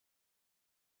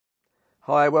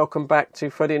Hi, welcome back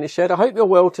to Freddy in the Shed. I hope you're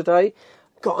well today.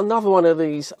 Got another one of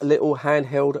these little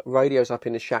handheld radios up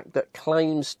in the shack that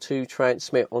claims to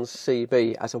transmit on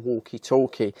CB as a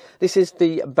walkie-talkie. This is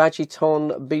the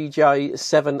BAJETON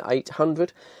BJ7800.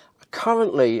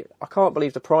 Currently, I can't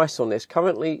believe the price on this,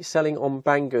 currently selling on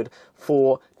Banggood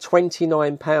for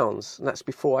 £29, and that's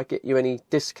before I get you any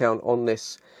discount on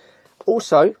this.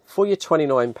 Also, for your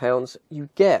 £29, you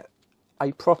get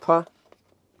a proper,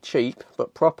 cheap,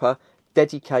 but proper,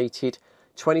 dedicated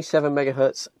 27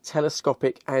 megahertz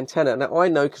telescopic antenna. Now I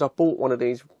know because I bought one of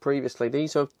these previously,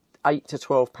 these are £8 to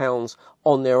 £12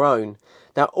 on their own.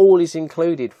 Now all is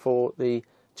included for the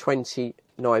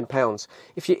 £29.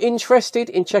 If you're interested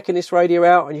in checking this radio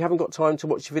out and you haven't got time to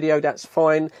watch the video, that's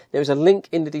fine. There's a link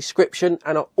in the description,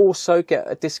 and I'll also get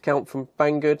a discount from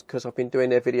Banggood because I've been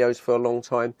doing their videos for a long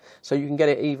time, so you can get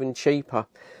it even cheaper.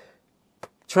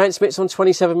 Transmits on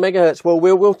 27 megahertz. Well,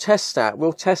 we'll test that.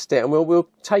 We'll test it, and we'll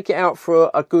take it out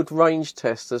for a good range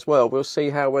test as well. We'll see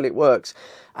how well it works.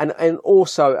 And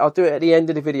also, I'll do it at the end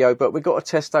of the video, but we've got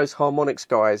to test those harmonics,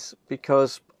 guys,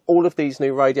 because all of these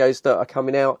new radios that are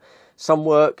coming out, some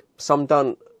work, some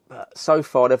don't. So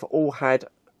far, they've all had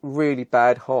really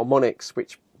bad harmonics,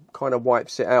 which kind of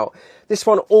wipes it out. This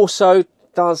one also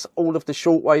does all of the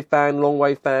shortwave band,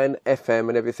 longwave band, FM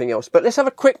and everything else. But let's have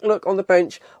a quick look on the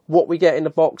bench what we get in the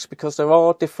box, because there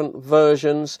are different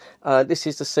versions. This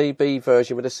is the CB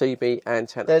version with a CB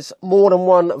antenna. There's more than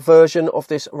one version of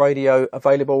this radio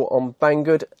available on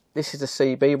Banggood. This is the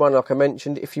CB one, like I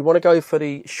mentioned. If you want to go for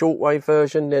the shortwave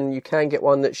version, then you can get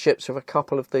one that ships with a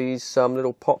couple of these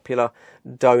little popular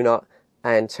donut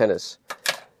antennas.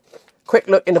 Quick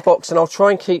look in the box, and I'll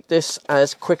try and keep this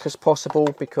as quick as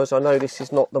possible because I know this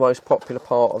is not the most popular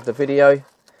part of the video.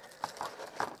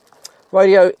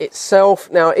 Radio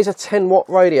itself, now it is a 10 watt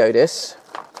radio this,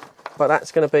 but that's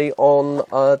going to be on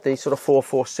the sort of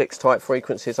 446 type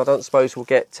frequencies. I don't suppose we'll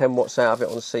get 10 watts out of it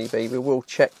on CB. We will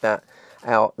check that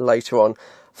out later on.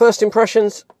 First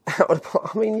impressions, I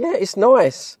mean, yeah, it's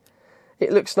nice.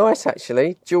 It looks nice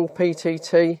actually. Dual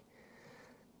PTT,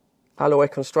 alloy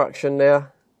construction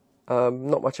there.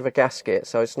 Not much of a gasket,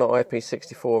 so it's not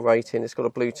IP64 rating. It's got a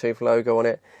Bluetooth logo on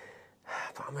it.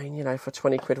 But I mean, you know, for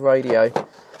 20 quid radio,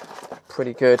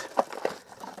 pretty good.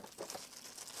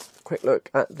 Quick look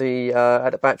at the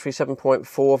battery,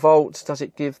 7.4 volts. Does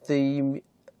it give the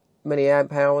many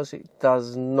amp hours? It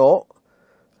does not,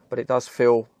 but it does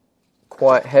feel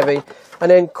quite heavy.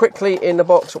 And then quickly in the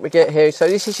box what we get here, so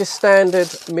this is your standard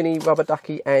mini rubber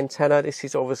ducky antenna. This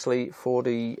is obviously for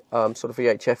the sort of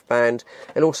VHF band.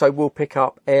 It also will pick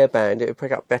up air band. It will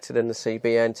pick up better than the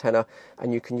CB antenna,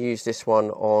 and you can use this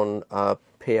one on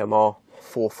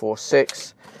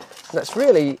PMR446. And that's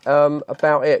really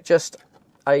about it. Just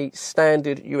a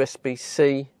standard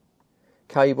USB-C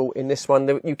cable in this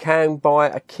one. You can buy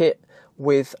a kit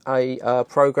with a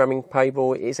programming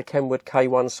cable. It is a Kenwood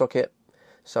K1 socket,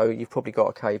 so you've probably got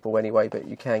a cable anyway, but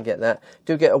you can get that.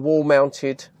 Do get a wall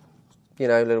mounted, you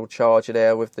know, little charger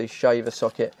there with the shaver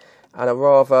socket, and a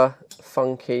rather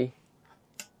funky,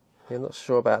 I'm not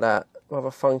sure about that,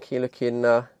 rather funky looking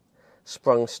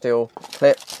sprung steel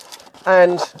clip.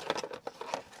 And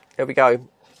there we go,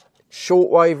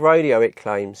 shortwave radio it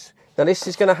claims. Now this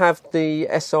is going to have the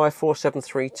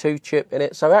SI4732 chip in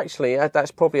it, so actually that's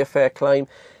probably a fair claim.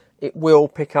 It will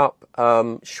pick up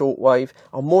shortwave.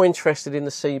 I'm more interested in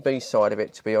the CB side of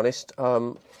it, to be honest.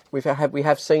 We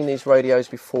have seen these radios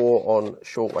before on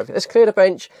shortwave. Let's clear the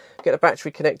bench, get the battery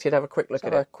connected, have a quick look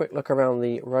at a quick look around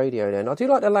the radio. Then I do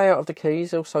like the layout of the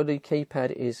keys. Also, the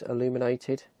keypad is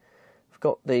illuminated. We've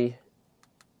got the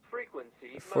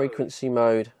frequency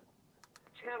mode.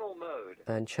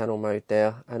 And channel mode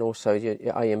there, and also your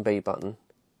A and B button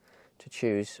to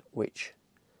choose which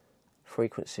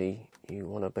frequency you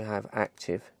want to have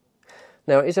active.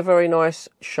 Now it is a very nice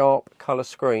sharp colour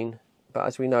screen, but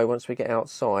as we know, once we get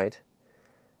outside,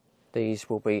 these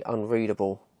will be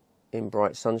unreadable in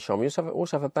bright sunshine. We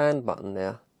also have a band button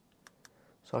there,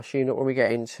 so I assume that when we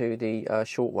get into the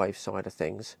shortwave side of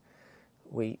things,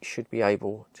 we should be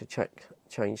able to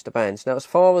change the bands. Now as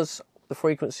far as the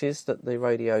frequencies that the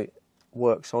radio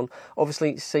works on,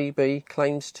 obviously CB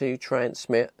claims to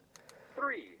transmit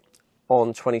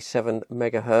on 27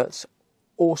 megahertz.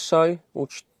 Also will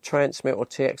transmit or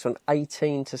TX on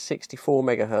 18 to 64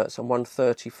 megahertz and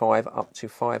 135 up to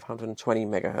 520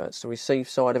 megahertz. The receive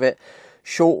side of it,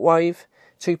 shortwave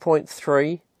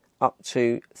 2.3 up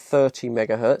to 30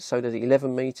 megahertz, so there's the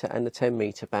 11 meter and the 10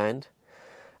 meter band,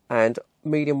 and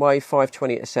medium wave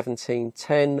 520 to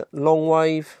 1710, long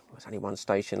wave, there's only one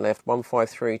station left,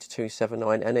 153 to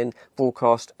 279, and then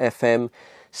broadcast FM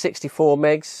 64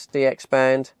 megs DX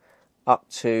band up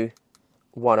to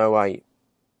 108.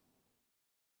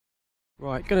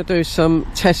 Right, going to do some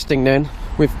testing then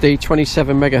with the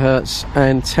 27 megahertz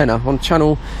antenna on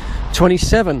channel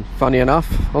 27, funny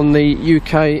enough, on the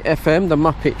UK FM, the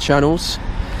Muppet channels.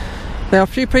 Now, a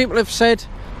few people have said,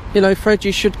 you know, Fred,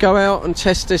 you should go out and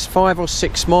test this 5 or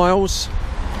 6 miles.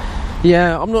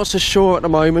 Yeah, I'm not so sure at the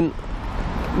moment.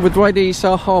 With the way these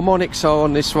harmonics are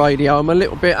on this radio, I'm a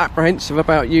little bit apprehensive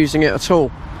about using it at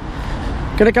all.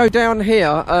 Going to go down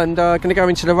here and going to go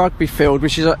into the rugby field,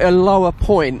 which is a lower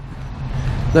point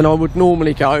than I would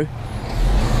normally go.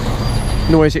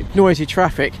 Noisy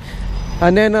traffic.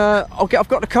 And then I've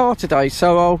got the car today,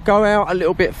 so I'll go out a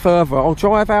little bit further. I'll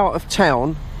drive out of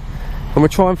town and we'll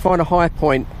try and find a high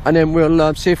point, and then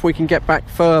we'll see if we can get back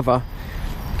further.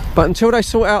 But until they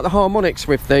sort out the harmonics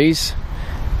with these,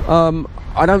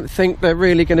 I don't think they're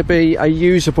really going to be a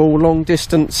usable long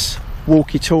distance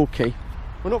walkie-talkie.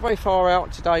 We're not very far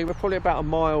out today. We're probably about a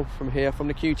mile from here, from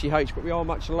the QTH, but we are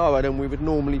much lower than we would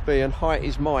normally be, and height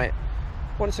is might.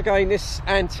 Once again, this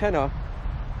antenna,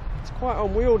 it's quite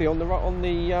unwieldy on the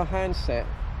handset.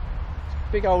 It's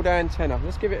a big old antenna.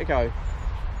 Let's give it a go.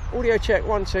 Audio check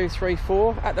 1 2 3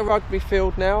 4 at the rugby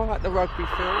field now. At the rugby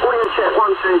field. Audio check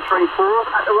 1 2 3 4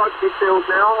 at the rugby field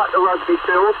now. At the rugby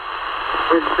field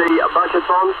with the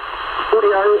BAJETON.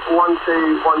 Audio 1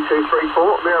 2 1 2 3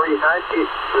 4. Mary had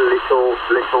its little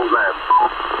lamp.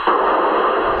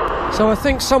 So I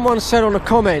think someone said on the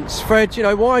comments, Fred, you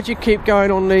know, why do you keep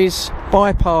going on these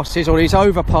bypasses or these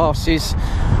overpasses,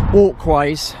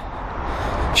 walkways?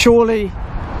 Surely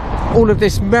all of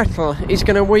this metal is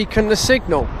going to weaken the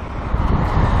signal.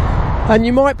 And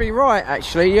you might be right,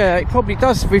 actually. Yeah, it probably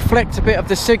does reflect a bit of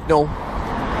the signal.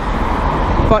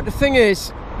 But the thing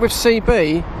is, with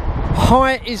CB,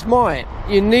 height is might.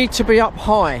 You need to be up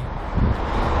high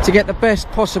to get the best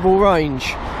possible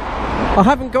range. I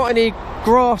haven't got any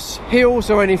grass hills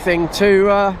or anything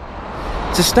to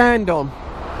stand on,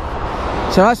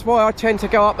 so that's why I tend to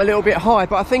go up a little bit high.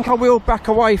 But I think I will back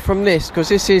away from this because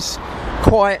this is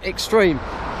quite extreme.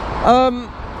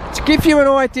 To give you an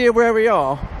idea where we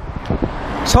are,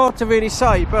 it's hard to really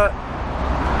say, but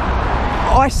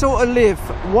I sort of live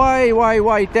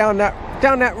way down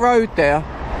that road there,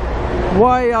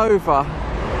 way over.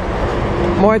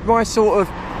 My sort of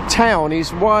town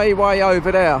is way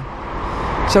over there,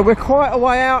 so we're quite a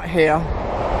way out here.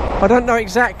 I don't know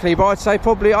exactly, but I'd say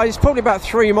it's probably about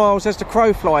 3 miles as the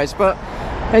crow flies. But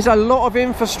there's a lot of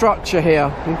infrastructure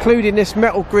here, including this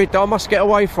metal grid that I must get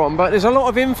away from. But there's a lot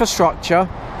of infrastructure,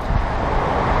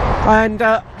 and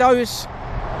those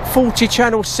 40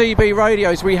 channel CB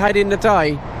radios we had in the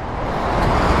day,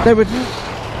 there would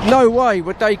no way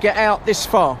would they get out this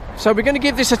far. So we're going to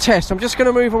give this a test. I'm just going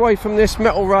to move away from this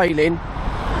metal railing.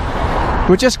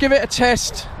 We'll just give it a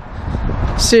test,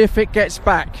 see if it gets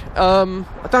back.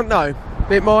 I don't know,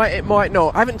 it might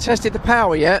not. I haven't tested the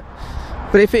power yet,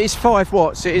 but if it is 5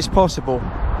 watts, it is possible.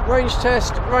 Range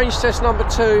test number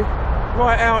 2,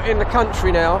 right out in the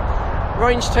country now.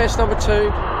 Range test number 2. Range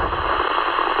test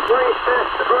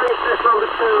number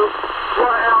 2,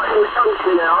 right out in the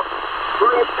country now.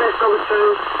 Range test number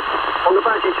 2 on the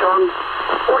BAJETON.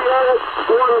 Audio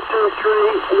 1 2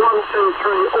 3 1 2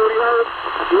 3. Audio.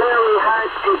 Mary had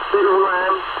its little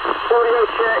lamb. Audio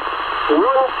check 1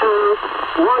 2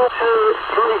 1 2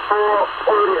 3 4.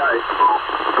 Audio.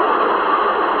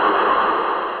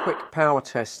 Quick power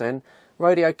test then.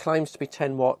 Radio claims to be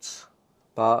 10 watts,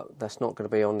 but that's not going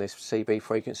to be on this CB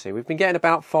frequency. We've been getting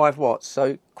about 5 watts.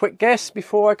 So quick guess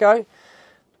before I go.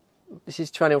 This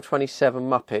is channel 27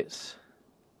 Muppets.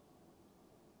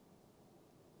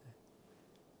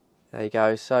 There you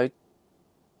go, so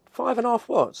 5.5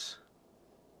 watts.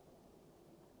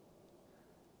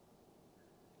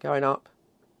 Going up.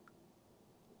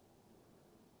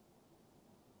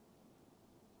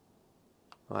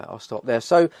 Right, I'll stop there.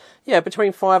 So, yeah,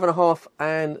 between 5.5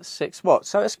 and 6 watts.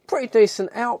 So it's pretty decent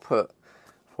output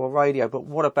for radio, but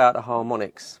what about the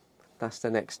harmonics? That's the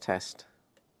next test.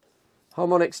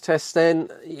 Harmonics test then.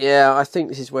 Yeah, I think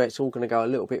this is where it's all going to go a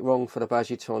little bit wrong for the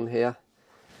BAJETON here.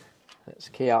 Let's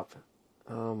key up.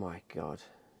 Oh my God.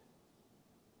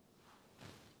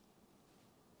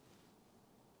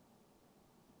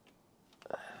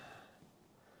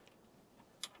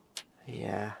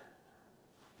 Yeah.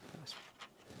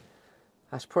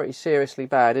 That's pretty seriously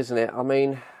bad, isn't it? I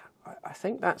mean, I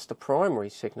think that's the primary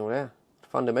signal there, the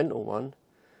fundamental one.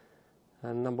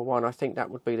 And number 1, I think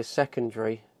that would be the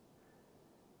secondary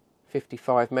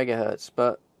 55 megahertz,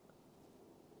 but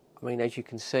I mean, as you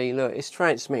can see, look, it's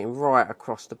transmitting right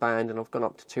across the band, and I've gone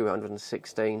up to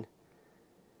 216.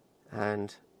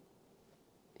 And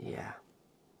yeah,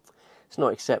 It's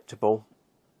not acceptable.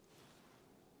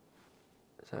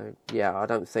 So yeah, I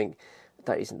don't think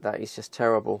that is just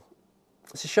terrible.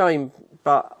 It's a shame,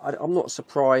 but I'm not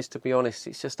surprised, to be honest.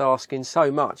 It's just asking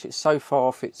so much. It's so far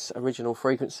off its original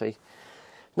frequency.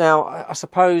 Now, I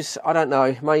suppose, I don't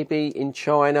know, maybe in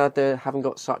China they haven't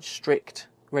got such strict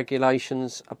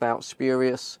regulations about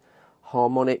spurious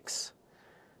harmonics,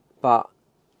 but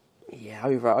yeah,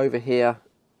 over here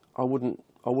I wouldn't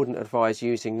advise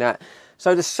using that.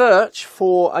 So the search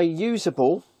for a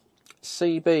usable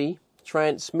CB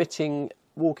transmitting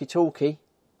walkie-talkie,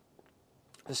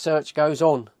 the search goes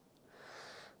on,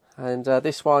 and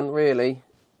this one really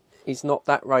is not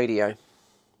that radio.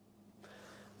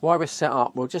 While we're set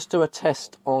up, we'll just do a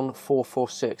test on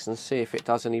 446 and see if it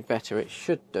does any better. It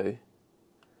should do.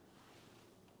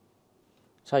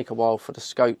 Take a while for the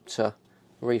scope to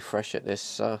refresh at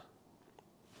this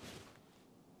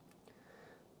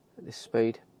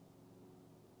speed.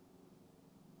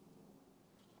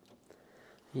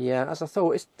 Yeah, as I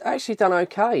thought, it's actually done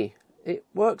okay. It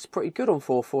works pretty good on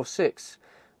 446.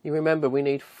 You remember we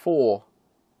need 4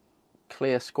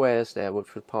 clear squares there,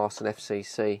 which would pass an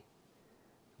FCC.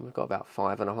 We've got about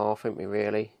 5.5, haven't we,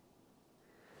 really?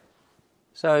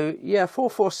 So yeah,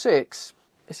 446,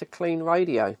 it's a clean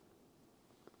radio.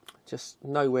 Just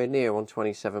nowhere near on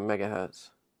 27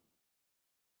 megahertz.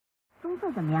 棕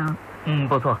色怎么样？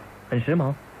不错，很时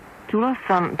髦。Cela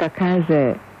semble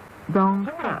доказать. Donc,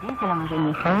 если нам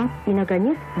жениха, и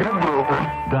наконец...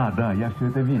 Да, я все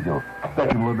это видел.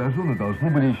 Кстати, молодожены должны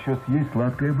были еще съесть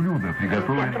сладкое блюдо,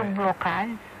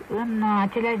 приготовленное... În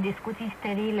acele discuții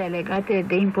sterile legate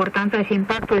de importanța și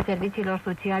impactul serviciilor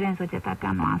sociale în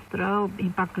societatea noastră,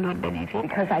 impactul lor benefic.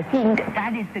 Because I think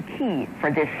that is the key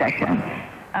for this session.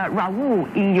 Raul,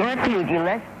 in your field, you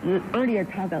earlier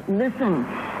talked about listen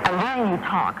and then you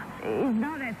talk. It's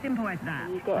not as simple as that.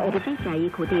 Edificia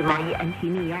cu tevai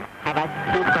antimia, havas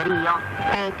historio,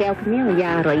 kelkmil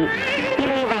jaroj.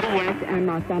 Ili varias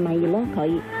amasa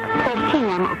majlokoj,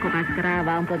 povciam okupas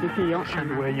gravan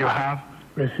pozicion. Where you have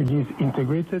refugees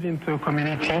integrated into a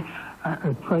community,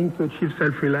 trying to achieve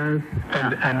self-reliance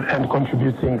and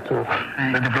contributing to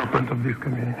the development of this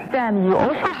community. Then you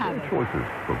also have choices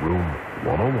for room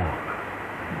 101.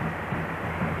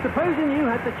 Supposing you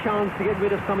had the chance to get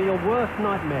rid of some of your worst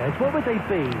nightmares, what would they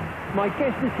be? My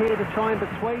guest is here to try and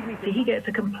persuade me to... He gets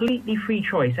a completely free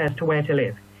choice as to where to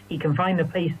live. He can find a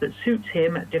place that suits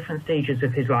him at different stages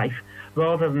of his life,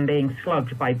 rather than being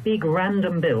slugged by big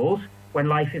random bills when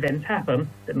life events happen.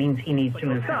 That means he needs to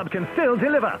move. Sub can still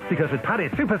deliver, because with Paddy's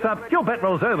Super Sub, your bet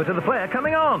rolls over to the player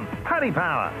coming on. Paddy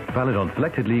Power. Valid on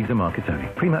selected leagues and markets only.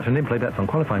 Pre-match and in-play bets on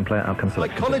qualifying player outcome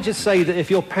selection. Psychologists say that if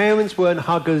your parents weren't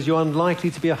huggers, you're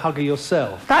unlikely to be a hugger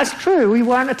yourself. That's true. We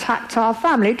weren't a tactile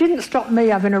family. It didn't stop me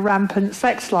having a rampant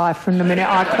sex life from the minute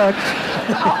I could.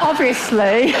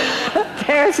 Obviously,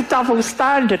 there's a double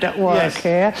standard at work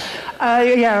here.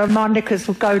 Yeah, my knickers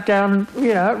will go down,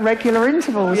 you know, at regular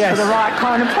intervals for the right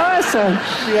kind of person.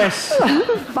 Yes.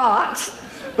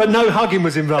 But no hugging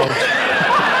was involved.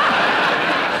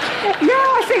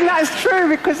 Yeah, I think that's true,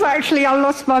 because actually I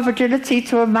lost my virginity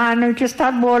to a man who just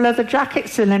had more leather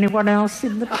jackets than anyone else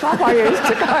in the club I used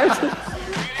to go to.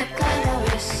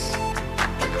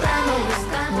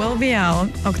 Will be out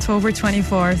October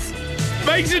 24th.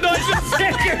 Makes it nice and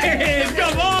sticky!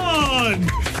 Come on!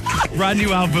 Brand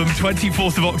new album,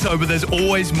 24th of October. There's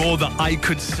always more that I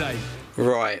could say.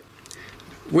 Right.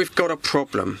 We've got a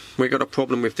problem. We've got a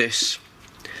problem with this.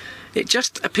 It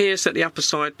just appears that the upper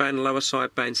sideband and lower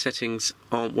sideband settings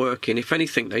aren't working. If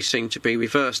anything, they seem to be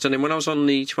reversed. And then when I was on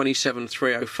the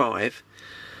 27305,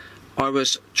 I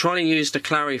was trying to use the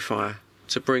clarifier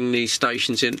to bring these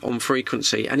stations in on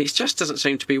frequency, and it just doesn't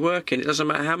seem to be working. It doesn't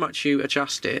matter how much you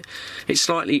adjust it, it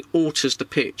slightly alters the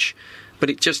pitch, but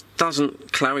it just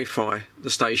doesn't clarify the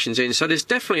stations in. So there's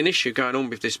definitely an issue going on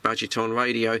with this BAJETON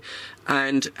radio,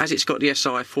 and as it's got the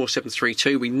SI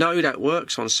 4732, we know that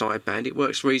works on sideband. It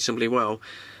works reasonably well,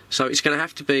 so it's going to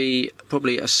have to be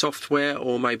probably a software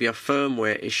or maybe a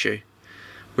firmware issue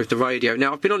with the radio.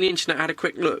 Now, I've been on the internet, had a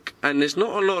quick look, and there's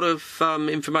not a lot of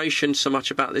information so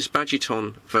much about this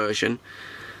BAJETON version.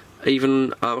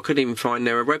 Even I couldn't even find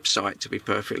their website, to be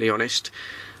perfectly honest.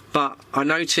 But I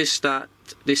noticed that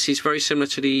this is very similar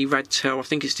to the Radtel, I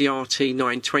think it's the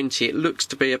RT920. It looks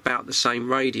to be about the same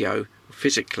radio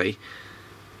physically,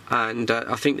 and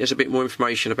I think there's a bit more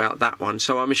information about that one.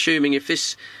 So I'm assuming if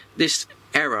this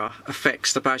error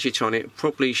affects the BAJETON, it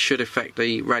probably should affect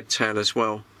the Radtel as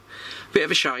well. Bit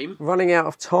of a shame. Running out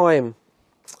of time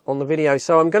on the video,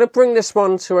 so I'm going to bring this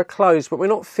one to a close, but we're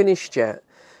not finished yet.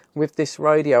 with this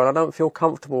radio, and I don't feel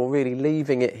comfortable really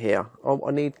leaving it here.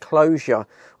 I need closure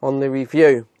on the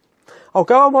review. I'll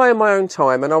go away in my own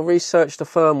time and I'll research the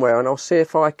firmware, and I'll see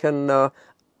if I can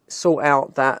sort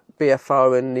out that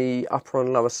BFO and the upper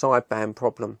and lower sideband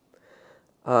problem.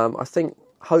 I think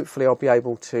hopefully I'll be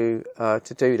able to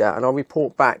do that, and I'll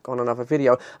report back on another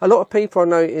video. A lot of people I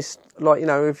noticed, like, you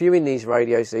know, reviewing these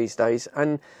radios these days,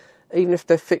 and even if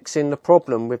they're fixing the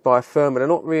problem with firmware, they're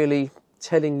not really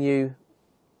telling you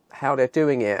how they're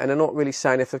doing it, and they're not really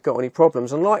saying if they've got any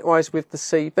problems. And likewise with the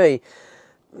CB,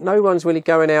 no one's really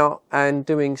going out and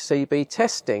doing CB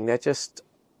testing. They're just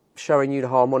showing you the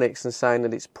harmonics and saying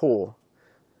that it's poor.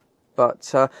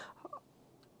 But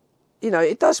you know,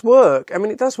 it does work. I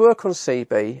mean, it does work on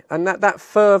CB, and that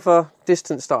further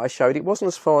distance that I showed, it wasn't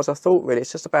as far as I thought really.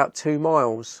 It's just about 2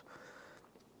 miles.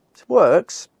 It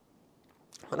works,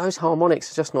 but those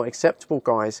harmonics are just not acceptable,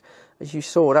 guys. As you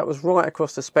saw, that was right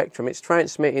across the spectrum. It's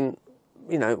transmitting,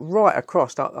 you know, right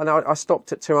across. And I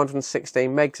stopped at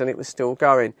 216 megs and it was still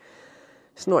going.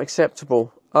 It's not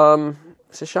acceptable.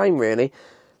 It's a shame, really.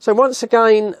 So once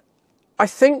again, I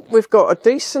think we've got a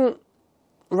decent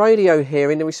radio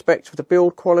here in the respect of the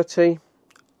build quality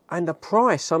and the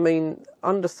price. I mean,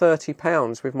 under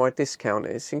 £30 with my discount.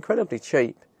 It's incredibly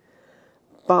cheap.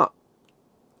 But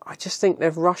I just think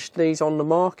they've rushed these on the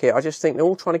market. I just think they're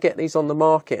all trying to get these on the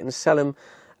market and sell them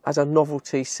as a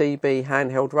novelty CB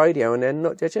handheld radio, and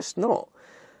they're just not.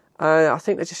 I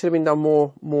think there just should have been done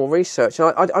more research.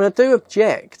 And I do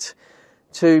object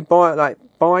to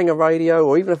buying a radio,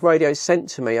 or even if radio is sent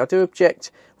to me, I do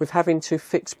object with having to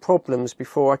fix problems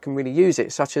before I can really use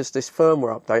it, such as this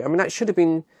firmware update. I mean, that should have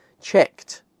been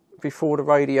checked before the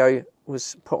radio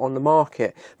was put on the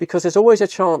market, because there's always a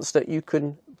chance that you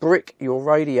can brick your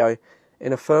radio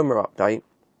in a firmware update,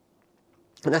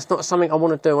 and that's not something I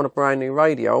want to do on a brand new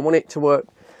radio. I want it to work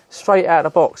straight out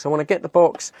of the box. I want to get the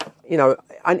box, you know,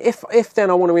 and if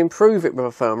then I want to improve it with a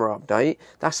firmware update,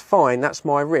 that's fine, that's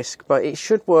my risk, but it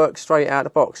should work straight out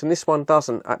of the box, and this one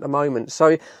doesn't at the moment.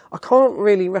 So I can't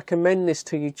really recommend this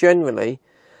to you generally,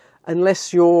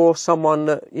 unless you're someone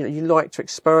that, you know, you like to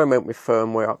experiment with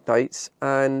firmware updates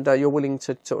and you're willing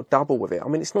to sort of double with it. I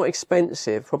mean, it's not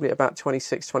expensive, probably about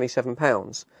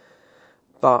 £26–27,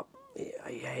 but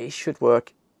yeah, it should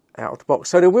work out of the box.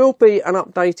 So there will be an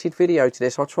updated video to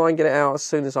this. I'll try and get it out as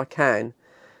soon as I can,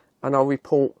 and I'll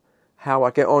report how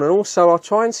I get on. And also I'll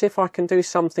try and see if I can do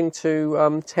something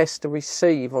to test the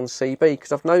receive on CB,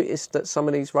 because I've noticed that some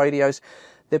of these radios,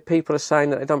 that people are saying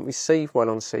that they don't receive well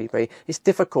on CB. It's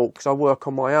difficult because I work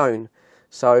on my own,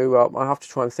 so I have to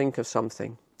try and think of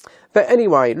something. But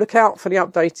anyway, look out for the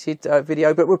updated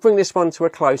video, but we'll bring this one to a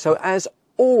close. So as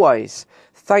always,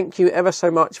 thank you ever so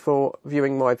much for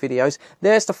viewing my videos.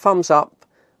 There's the thumbs up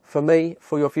for me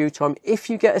for your view time. If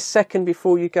you get a second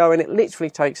before you go, and it literally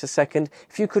takes a second,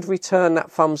 if you could return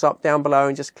that thumbs up down below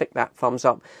and just click that thumbs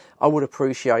up, I would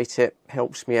appreciate it.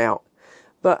 Helps me out.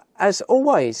 But as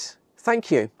always,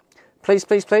 thank you. Please,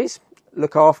 please, please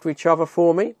look after each other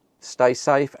for me. Stay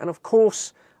safe. And of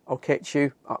course, I'll catch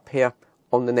you up here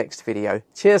on the next video.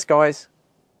 Cheers, guys.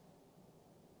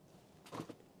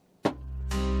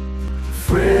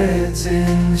 Fred's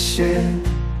in the shed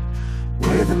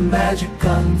where the magic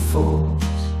unfolds.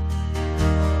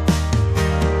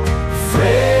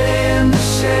 Fred in the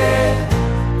shed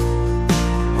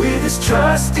with his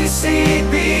trusty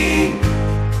CB.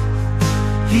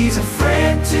 He's a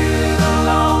friend to the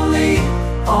lonely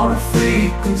on a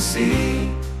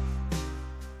frequency.